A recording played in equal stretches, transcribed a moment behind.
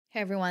Hey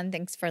everyone,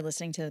 thanks for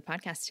listening to the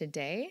podcast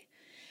today.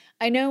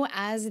 I know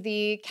as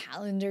the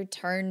calendar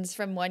turns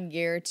from one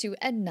year to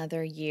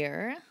another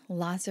year,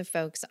 lots of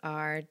folks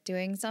are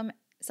doing some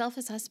self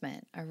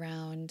assessment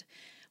around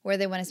where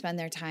they want to spend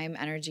their time,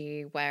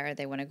 energy, where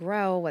they want to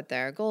grow, what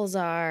their goals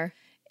are.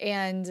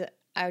 And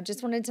I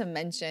just wanted to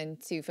mention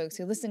to folks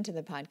who listen to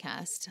the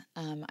podcast,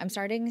 I'm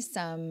starting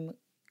some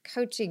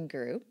coaching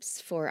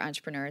groups for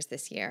entrepreneurs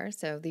this year.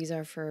 So these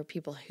are for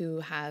people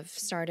who have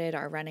started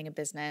or running a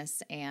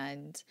business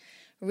and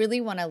really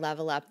want to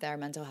level up their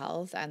mental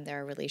health and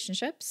their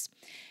relationships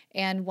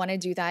and want to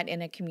do that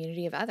in a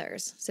community of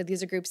others. So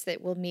these are groups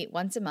that will meet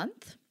once a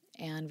month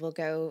and will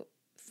go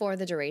for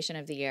the duration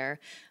of the year.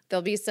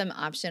 There'll be some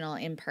optional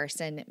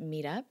in-person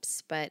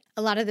meetups, but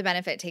a lot of the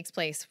benefit takes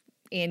place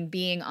in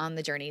being on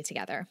the journey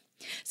together.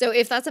 So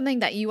if that's something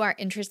that you are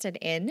interested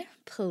in,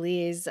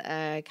 please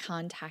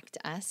contact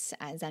us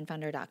at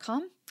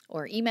zenfounder.com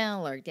or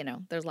email or,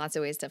 there's lots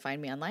of ways to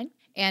find me online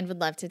and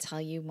would love to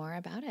tell you more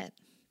about it.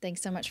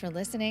 Thanks so much for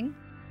listening.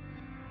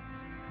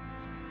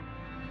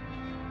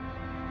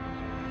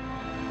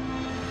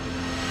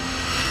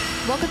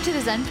 Welcome to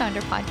the Zen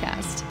Founder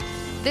podcast.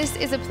 This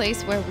is a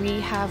place where we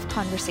have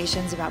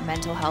conversations about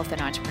mental health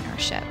and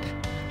entrepreneurship.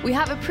 We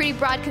have a pretty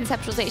broad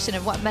conceptualization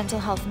of what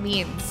mental health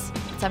means.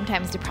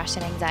 Sometimes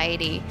depression,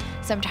 anxiety,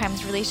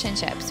 sometimes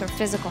relationships or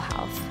physical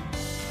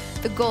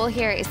health. The goal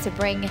here is to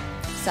bring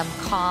some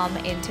calm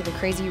into the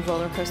crazy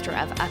roller coaster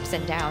of ups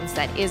and downs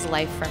that is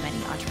life for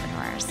many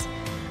entrepreneurs.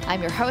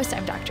 I'm your host,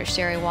 I'm Dr.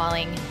 Sherry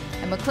Walling.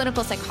 I'm a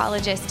clinical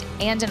psychologist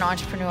and an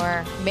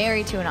entrepreneur,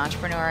 married to an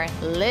entrepreneur,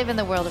 live in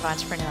the world of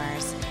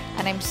entrepreneurs,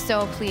 and I'm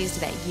so pleased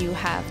that you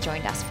have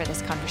joined us for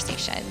this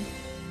conversation.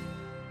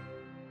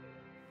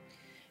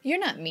 You're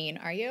not mean,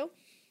 are you?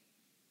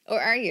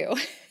 Or are you?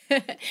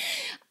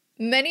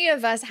 Many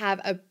of us have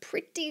a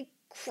pretty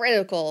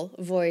critical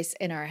voice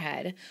in our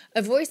head,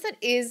 a voice that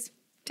is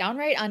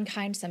downright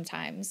unkind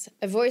sometimes,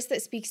 a voice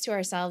that speaks to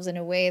ourselves in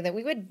a way that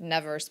we would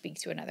never speak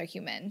to another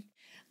human.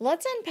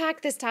 Let's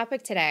unpack this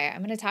topic today.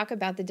 I'm going to talk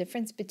about the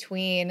difference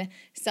between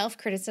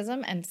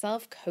self-criticism and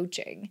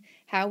self-coaching,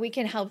 how we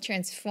can help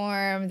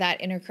transform that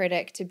inner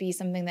critic to be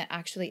something that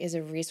actually is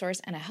a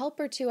resource and a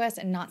helper to us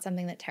and not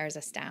something that tears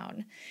us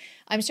down.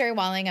 I'm Sherry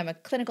Walling. I'm a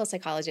clinical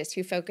psychologist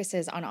who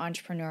focuses on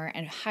entrepreneur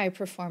and high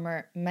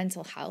performer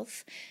mental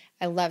health.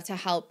 I love to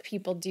help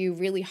people do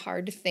really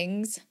hard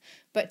things,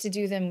 but to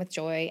do them with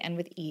joy and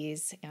with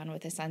ease and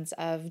with a sense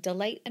of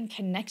delight and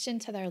connection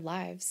to their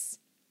lives.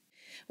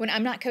 When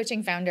I'm not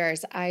coaching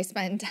founders, I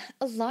spend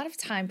a lot of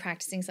time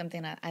practicing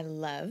something that I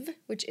love,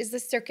 which is the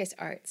circus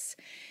arts.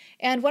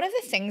 And one of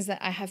the things that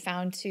I have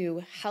found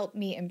to help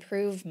me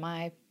improve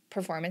my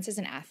performance as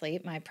an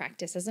athlete, my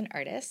practice as an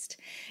artist,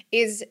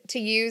 is to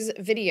use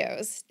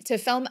videos to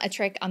film a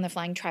trick on the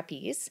flying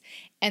trapeze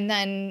and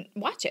then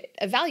watch it,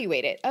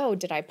 evaluate it. Oh,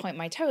 did I point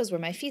my toes? Were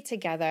my feet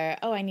together?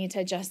 Oh, I need to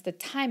adjust the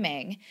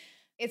timing.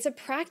 It's a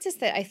practice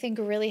that I think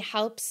really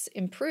helps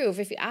improve.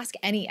 If you ask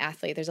any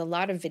athlete, there's a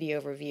lot of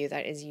video review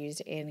that is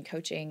used in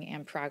coaching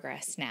and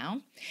progress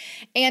now.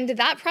 And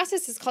that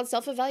process is called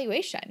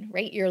self-evaluation,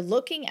 right? You're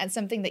looking at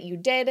something that you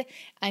did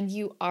and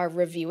you are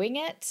reviewing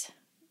it,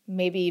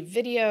 maybe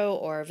video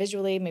or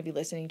visually, maybe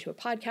listening to a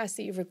podcast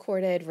that you've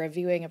recorded,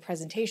 reviewing a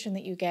presentation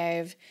that you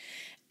gave,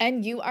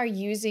 and you are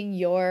using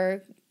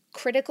your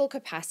critical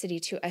capacity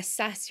to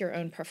assess your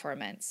own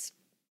performance.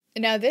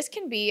 Now, this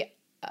can be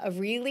a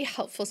really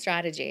helpful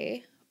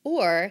strategy,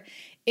 or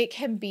it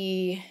can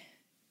be,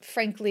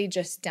 frankly,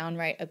 just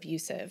downright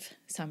abusive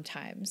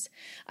sometimes.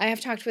 I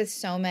have talked with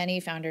so many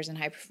founders and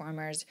high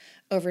performers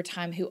over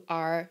time who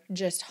are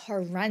just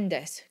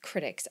horrendous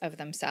critics of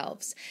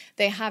themselves.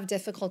 They have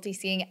difficulty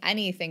seeing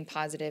anything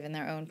positive in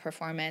their own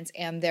performance,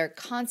 and their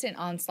constant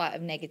onslaught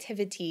of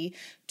negativity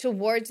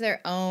towards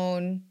their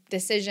own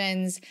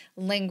decisions,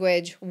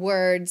 language,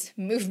 words,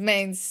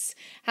 movements,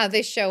 how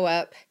they show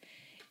up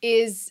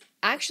is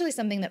actually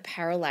something that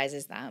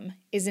paralyzes them,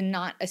 is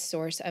not a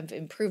source of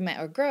improvement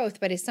or growth,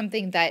 but is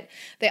something that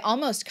they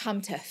almost come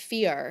to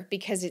fear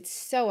because it's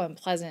so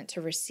unpleasant to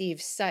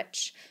receive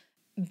such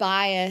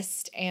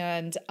biased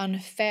and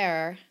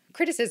unfair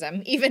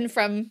criticism, even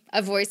from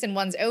a voice in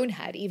one's own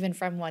head, even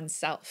from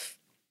oneself.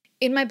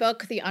 In my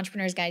book, The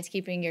Entrepreneur's Guide to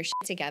Keeping Your Shit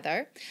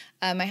Together,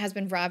 my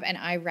husband Rob and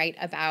I write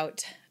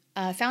about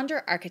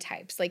founder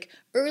archetypes, like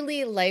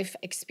early life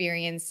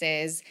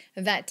experiences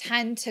that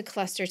tend to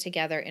cluster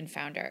together in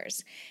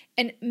founders.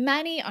 And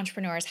many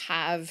entrepreneurs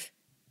have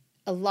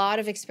a lot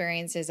of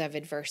experiences of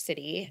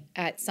adversity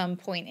at some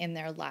point in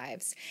their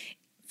lives.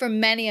 For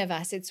many of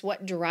us, it's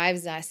what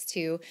drives us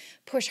to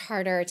push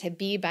harder, to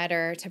be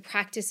better, to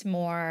practice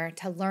more,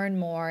 to learn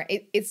more.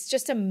 It's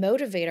just a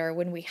motivator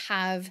when we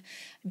have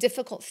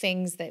difficult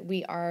things that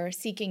we are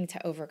seeking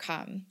to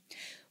overcome.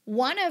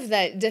 One of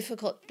the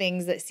difficult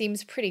things that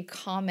seems pretty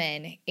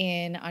common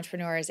in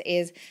entrepreneurs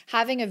is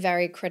having a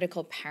very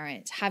critical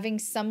parent, having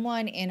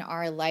someone in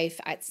our life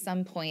at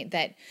some point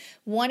that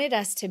wanted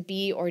us to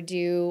be or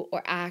do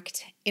or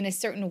act in a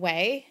certain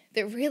way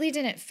that really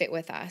didn't fit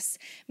with us.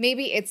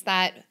 Maybe it's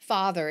that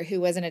father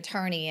who was an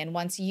attorney and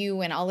wants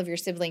you and all of your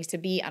siblings to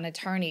be an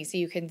attorney so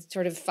you can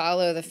sort of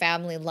follow the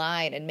family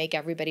line and make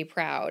everybody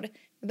proud.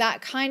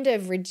 That kind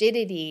of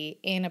rigidity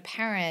in a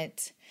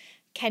parent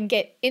can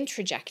get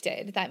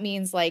introjected. That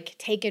means like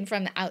taken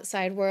from the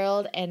outside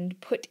world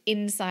and put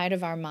inside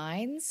of our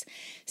minds,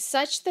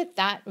 such that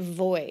that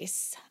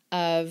voice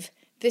of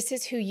this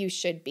is who you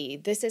should be,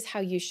 this is how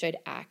you should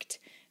act,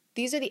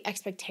 these are the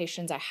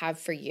expectations I have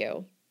for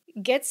you,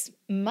 gets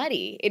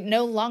muddy. It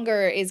no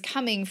longer is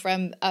coming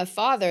from a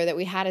father that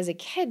we had as a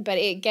kid, but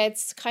it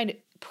gets kind of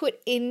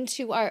put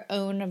into our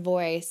own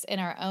voice, in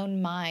our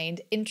own mind,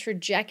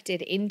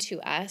 introjected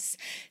into us,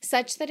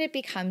 such that it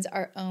becomes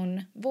our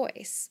own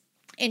voice.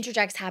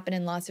 Introjects happen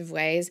in lots of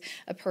ways.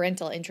 A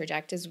parental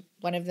introject is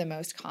one of the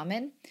most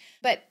common.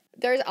 But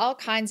there's all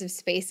kinds of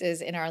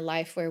spaces in our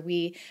life where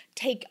we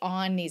take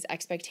on these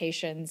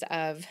expectations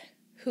of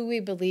who we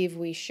believe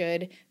we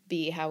should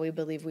be, how we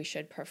believe we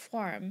should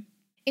perform.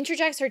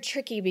 Introjects are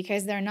tricky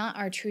because they're not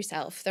our true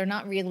self. They're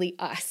not really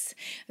us.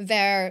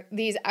 They're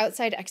these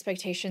outside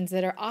expectations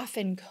that are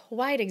often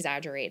quite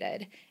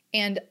exaggerated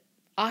and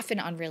often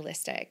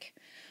unrealistic.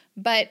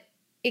 But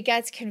it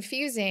gets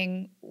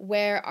confusing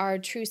where our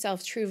true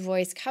self, true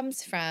voice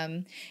comes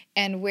from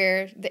and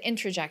where the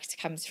introject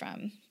comes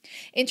from.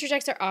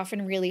 Introjects are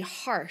often really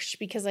harsh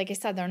because, like I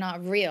said, they're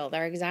not real,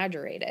 they're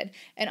exaggerated.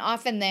 And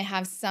often they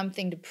have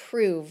something to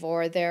prove,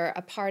 or they're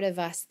a part of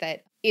us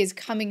that is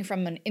coming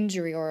from an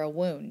injury or a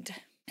wound.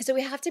 So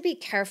we have to be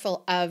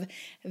careful of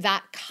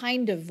that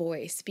kind of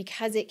voice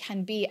because it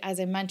can be, as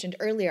I mentioned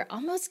earlier,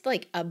 almost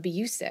like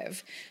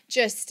abusive,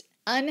 just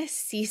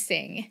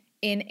unceasing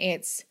in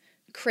its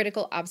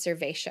critical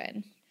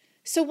observation.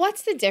 So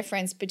what's the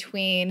difference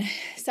between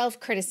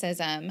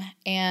self-criticism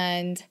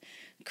and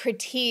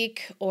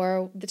critique,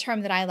 or the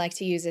term that I like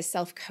to use is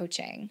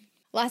self-coaching?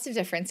 Lots of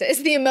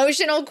differences. The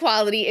emotional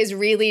quality is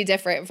really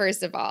different,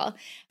 first of all.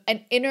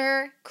 An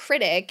inner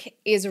critic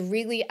is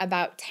really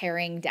about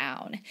tearing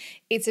down.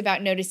 It's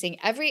about noticing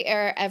every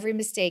error, every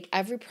mistake,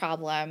 every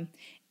problem,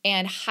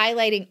 and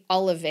highlighting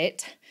all of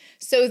it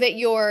so that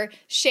you're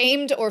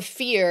shamed or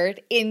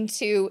feared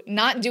into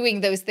not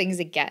doing those things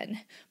again.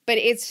 But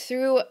it's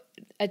through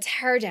a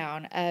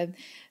teardown,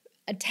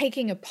 a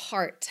taking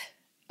apart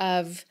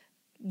of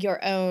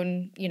your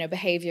own,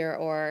 behavior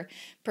or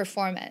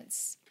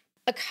performance.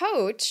 A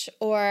coach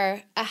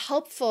or a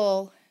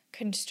helpful,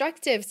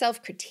 constructive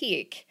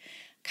self-critique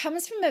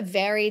comes from a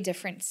very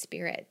different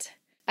spirit.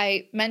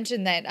 I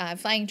mentioned that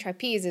flying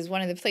trapeze is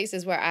one of the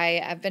places where I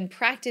have been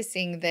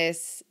practicing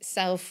this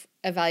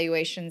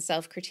self-evaluation,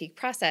 self-critique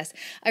process.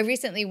 I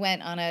recently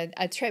went on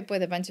a trip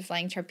with a bunch of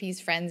flying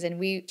trapeze friends, and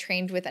we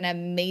trained with an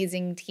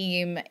amazing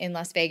team in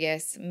Las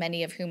Vegas,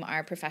 many of whom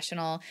are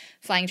professional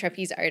flying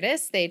trapeze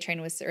artists. They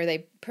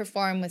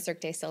perform with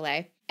Cirque du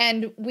Soleil.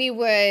 And we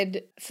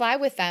would fly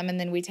with them, and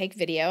then we'd take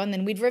video, and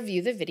then we'd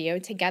review the video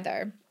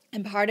together.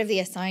 And part of the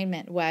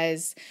assignment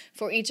was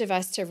for each of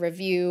us to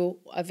review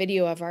a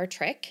video of our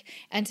trick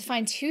and to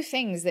find 2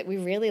 things that we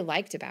really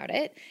liked about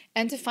it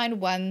and to find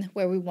one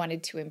where we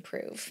wanted to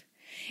improve.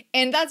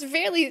 And that's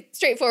fairly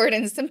straightforward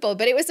and simple,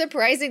 but it was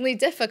surprisingly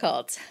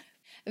difficult.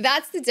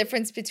 That's the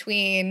difference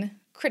between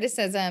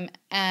criticism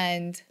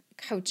and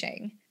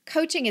coaching.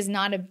 Coaching is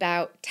not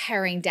about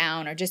tearing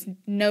down or just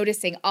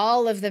noticing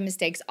all of the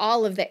mistakes,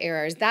 all of the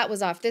errors. That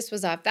was off, this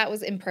was off, that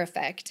was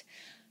imperfect.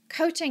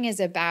 Coaching is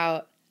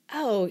about,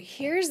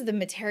 here's the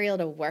material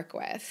to work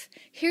with.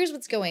 Here's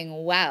what's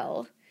going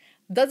well.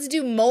 Let's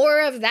do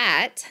more of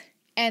that.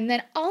 And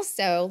then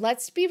also,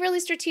 let's be really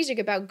strategic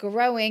about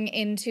growing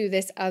into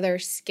this other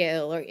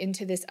skill or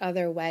into this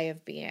other way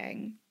of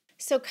being.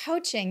 So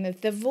coaching,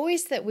 the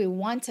voice that we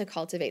want to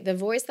cultivate, the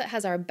voice that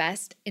has our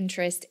best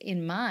interest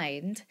in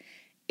mind,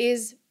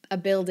 is a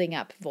building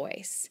up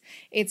voice.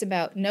 It's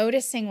about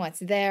noticing what's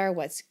there,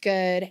 what's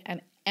good,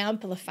 and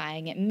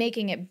amplifying it,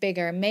 making it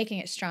bigger, making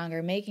it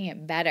stronger, making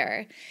it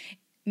better,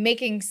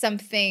 making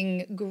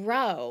something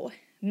grow,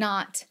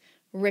 not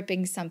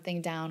ripping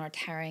something down or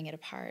tearing it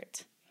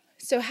apart.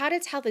 So how to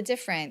tell the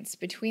difference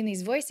between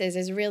these voices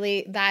is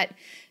really that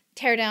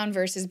tear down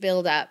versus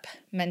build up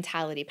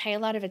mentality. Pay a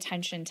lot of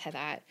attention to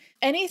that.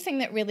 Anything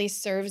that really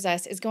serves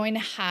us is going to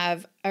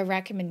have a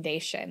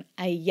recommendation,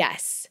 a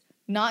yes,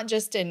 not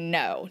just a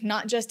no,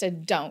 not just a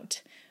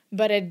don't,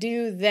 but a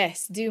do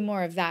this, do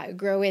more of that,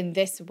 grow in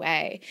this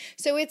way.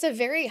 So it's a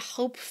very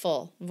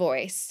hopeful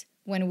voice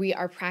when we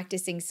are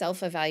practicing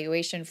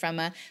self-evaluation from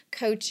a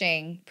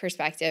coaching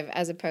perspective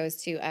as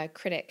opposed to a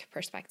critic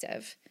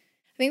perspective.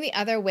 I think the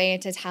other way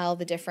to tell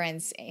the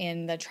difference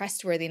in the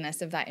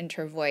trustworthiness of that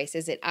inner voice,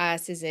 is it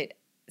us, is it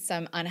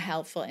some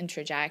unhelpful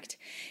introject,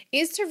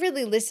 is to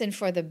really listen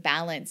for the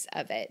balance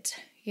of it.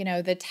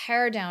 The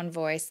tear down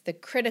voice, the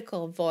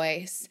critical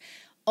voice,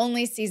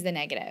 only sees the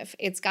negative.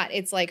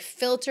 It's like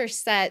filter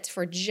set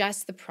for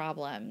just the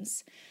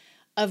problems.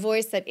 A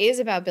voice that is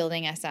about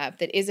building us up,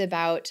 that is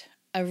about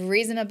a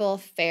reasonable,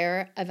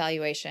 fair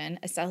evaluation,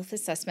 a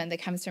self-assessment that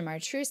comes from our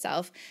true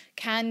self,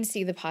 can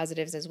see the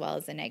positives as well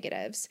as the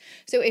negatives.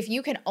 So if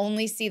you can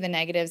only see the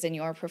negatives in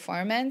your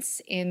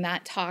performance, in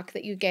that talk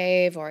that you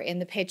gave, or in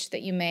the pitch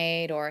that you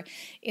made, or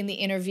in the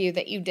interview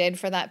that you did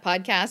for that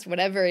podcast,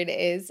 whatever it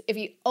is, if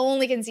you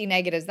only can see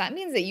negatives, that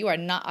means that you are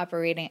not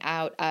operating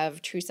out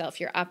of true self.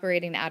 You're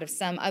operating out of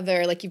some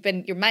other, like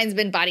your mind's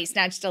been body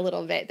snatched a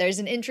little bit. There's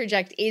an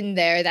introject in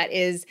there that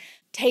is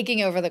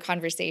taking over the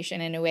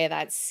conversation in a way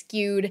that's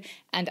skewed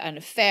and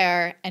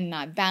unfair and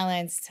not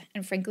balanced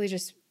and frankly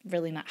just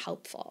really not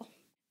helpful.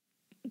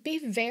 Be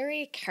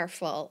very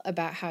careful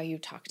about how you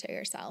talk to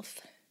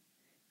yourself.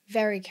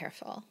 Very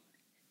careful.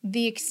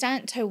 The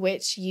extent to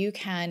which you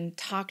can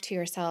talk to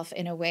yourself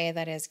in a way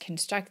that is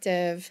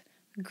constructive,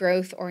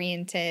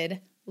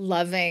 growth-oriented,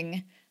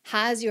 loving,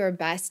 has your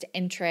best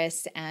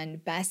interest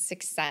and best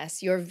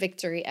success, your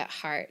victory at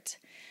heart.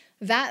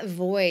 That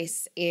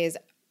voice is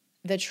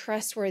the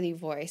trustworthy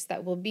voice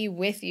that will be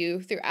with you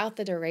throughout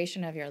the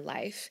duration of your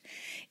life.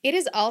 It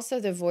is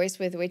also the voice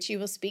with which you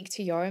will speak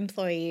to your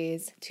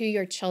employees, to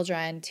your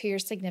children, to your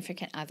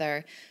significant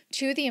other,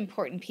 to the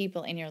important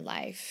people in your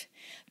life.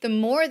 The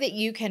more that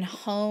you can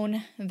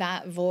hone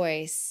that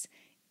voice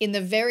in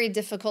the very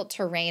difficult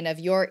terrain of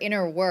your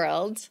inner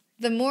world,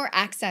 the more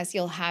access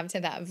you'll have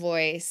to that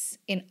voice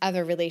in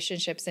other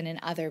relationships and in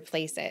other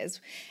places.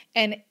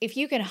 And if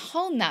you can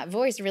hone that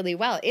voice really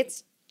well,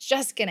 it's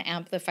just going to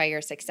amplify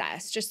your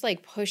success, just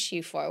like push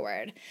you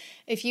forward.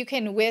 If you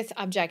can, with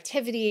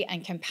objectivity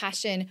and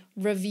compassion,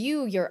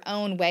 review your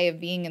own way of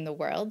being in the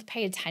world,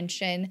 pay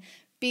attention,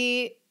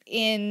 be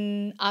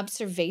in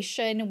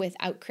observation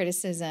without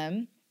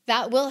criticism,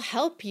 that will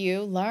help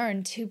you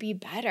learn to be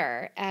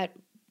better at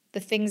the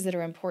things that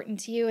are important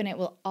to you, and it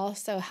will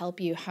also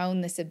help you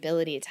hone this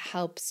ability to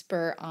help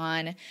spur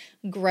on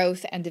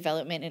growth and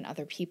development in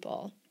other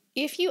people.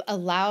 If you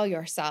allow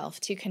yourself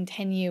to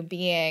continue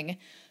being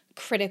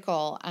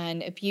critical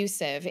and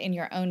abusive in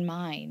your own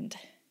mind,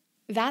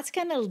 that's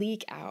going to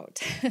leak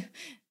out.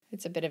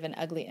 It's a bit of an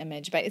ugly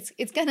image, but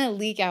it's going to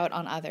leak out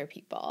on other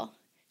people.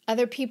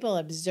 Other people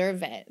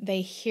observe it.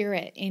 They hear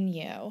it in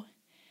you.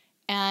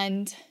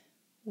 And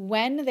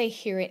when they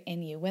hear it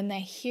in you, when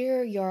they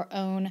hear your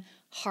own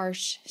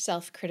harsh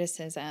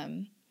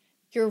self-criticism,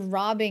 you're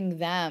robbing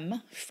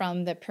them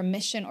from the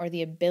permission or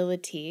the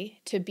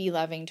ability to be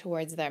loving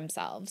towards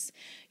themselves.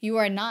 You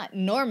are not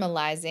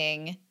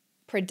normalizing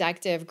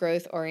productive,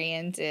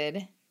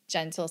 growth-oriented,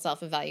 gentle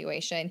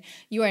self-evaluation.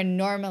 You are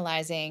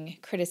normalizing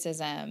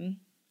criticism,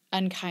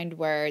 unkind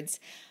words,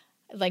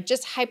 like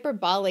just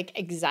hyperbolic,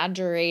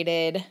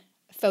 exaggerated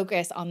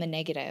focus on the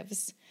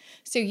negatives.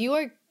 So you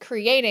are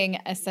creating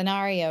a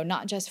scenario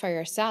not just for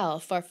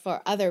yourself, but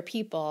for other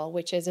people,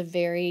 which is a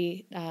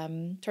very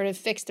sort of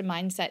fixed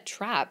mindset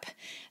trap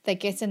that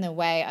gets in the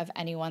way of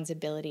anyone's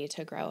ability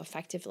to grow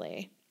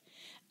effectively.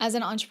 As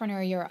an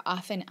entrepreneur, you're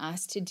often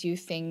asked to do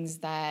things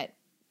that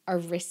are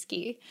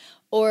risky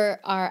or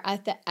are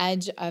at the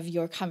edge of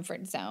your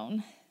comfort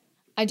zone.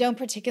 I don't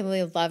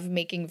particularly love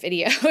making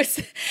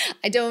videos.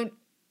 I don't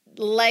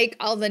like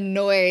all the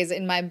noise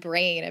in my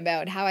brain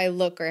about how I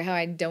look or how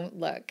I don't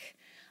look.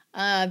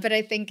 But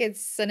I think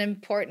it's an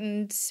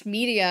important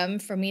medium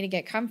for me to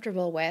get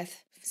comfortable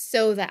with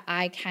so that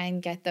I can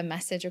get the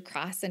message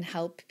across and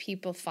help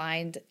people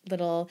find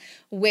little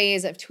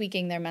ways of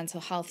tweaking their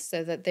mental health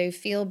so that they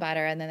feel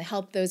better and then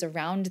help those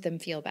around them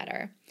feel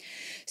better.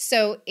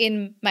 So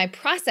in my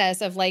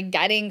process of like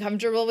getting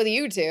comfortable with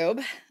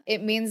YouTube,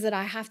 it means that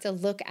I have to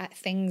look at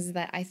things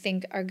that I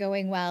think are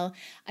going well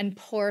and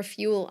pour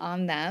fuel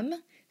on them,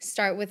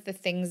 start with the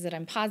things that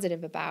I'm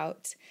positive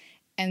about,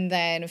 and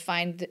then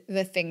find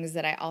the things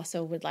that I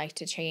also would like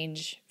to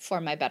change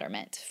for my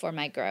betterment, for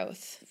my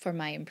growth, for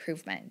my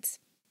improvement.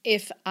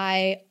 If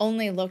I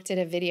only looked at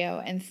a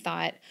video and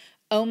thought,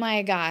 oh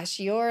my gosh,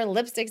 your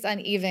lipstick's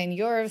uneven,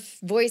 your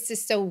voice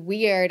is so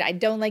weird, I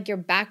don't like your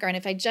background,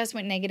 if I just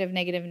went negative,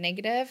 negative,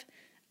 negative,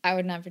 I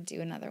would never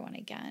do another one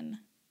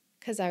again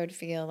because I would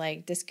feel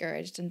like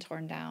discouraged and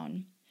torn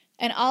down.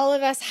 And all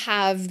of us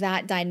have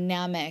that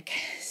dynamic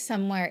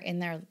somewhere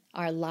in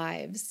our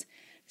lives.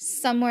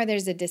 Somewhere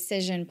there's a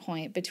decision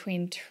point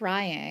between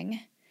trying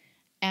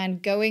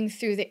and going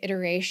through the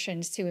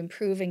iterations to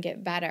improve and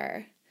get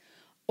better,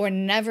 or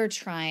never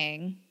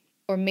trying,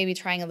 or maybe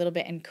trying a little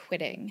bit and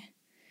quitting.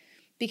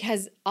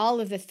 Because all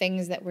of the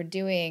things that we're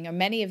doing, or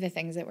many of the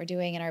things that we're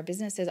doing in our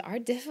businesses are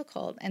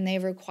difficult, and they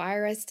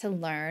require us to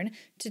learn,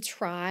 to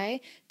try,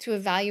 to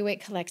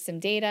evaluate, collect some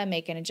data,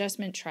 make an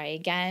adjustment, try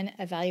again,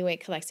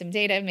 evaluate, collect some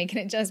data, make an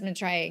adjustment,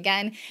 try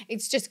again.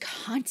 It's just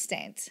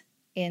constant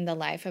in the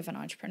life of an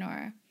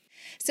entrepreneur.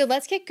 So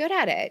let's get good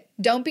at it.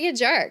 Don't be a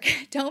jerk.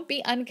 Don't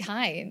be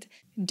unkind.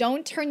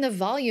 Don't turn the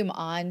volume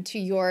on to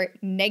your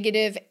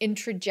negative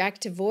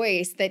introject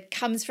voice that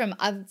comes from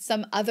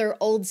some other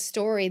old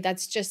story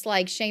that's just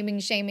like shaming,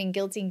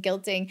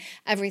 guilting.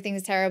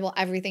 Everything's terrible.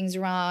 Everything's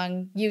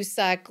wrong. You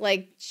suck.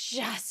 Like,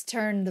 just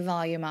turn the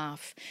volume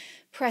off.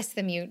 Press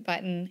the mute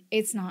button.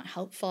 It's not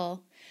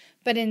helpful.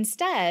 But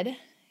instead,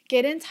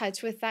 get in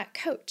touch with that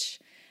coach,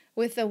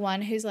 with the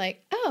one who's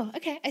like, oh,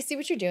 okay, I see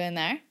what you're doing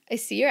there. I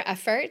see your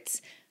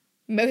efforts.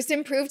 Most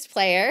improved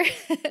player.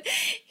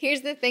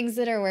 Here's the things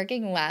that are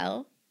working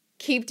well.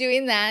 Keep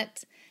doing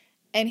that.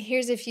 And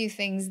here's a few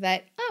things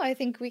that, I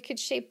think we could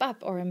shape up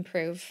or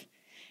improve.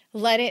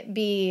 Let it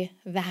be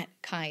that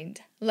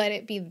kind. Let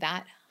it be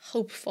that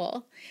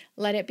hopeful.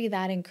 Let it be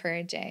that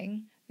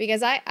encouraging.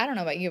 Because I don't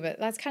know about you, but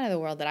that's kind of the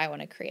world that I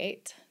want to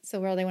create. It's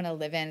the world I want to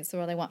live in. It's the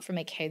world I want for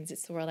my kids.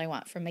 It's the world I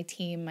want for my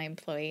team, my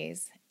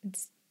employees.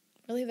 It's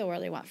really the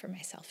world I want for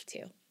myself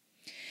too.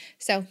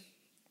 So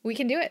we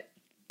can do it.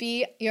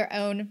 Be your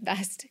own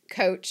best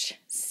coach.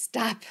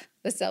 Stop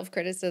the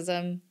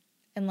self-criticism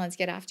and let's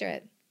get after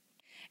it.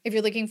 If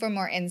you're looking for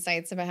more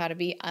insights about how to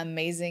be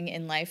amazing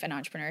in life and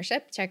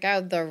entrepreneurship, check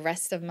out the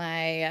rest of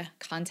my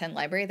content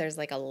library. There's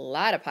like a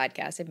lot of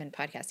podcasts. I've been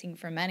podcasting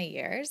for many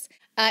years.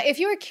 If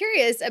you are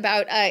curious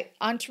about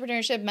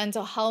entrepreneurship,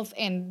 mental health,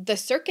 and the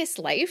circus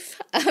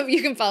life,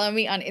 you can follow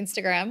me on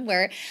Instagram,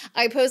 where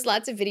I post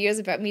lots of videos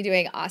about me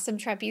doing awesome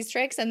trapeze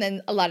tricks and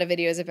then a lot of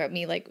videos about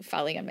me like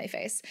falling on my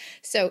face.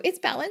 So it's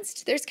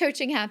balanced. There's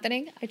coaching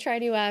happening. I try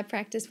to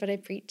practice what I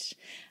preach.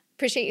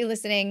 Appreciate you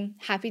listening.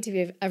 Happy to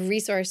be a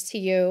resource to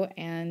you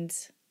and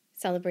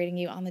celebrating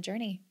you on the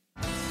journey.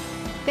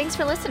 Thanks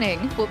for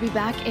listening. We'll be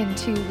back in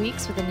 2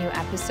 weeks with a new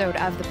episode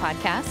of the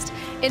podcast.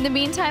 In the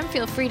meantime,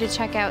 feel free to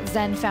check out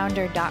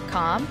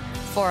zenfounder.com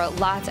for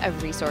lots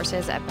of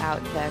resources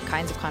about the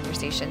kinds of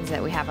conversations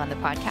that we have on the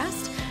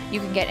podcast. You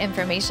can get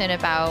information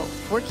about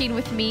working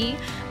with me,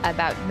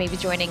 about maybe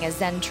joining a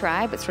Zen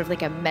tribe. It's sort of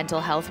like a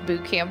mental health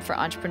boot camp for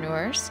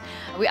entrepreneurs.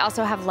 We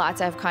also have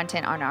lots of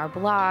content on our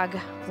blog,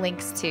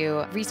 links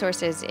to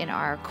resources in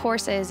our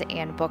courses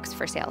and books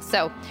for sale.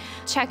 So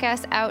check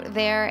us out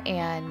there,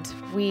 and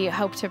we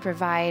hope to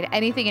provide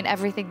anything and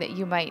everything that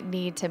you might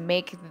need to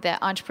make the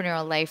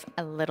entrepreneurial life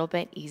a little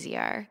bit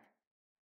easier.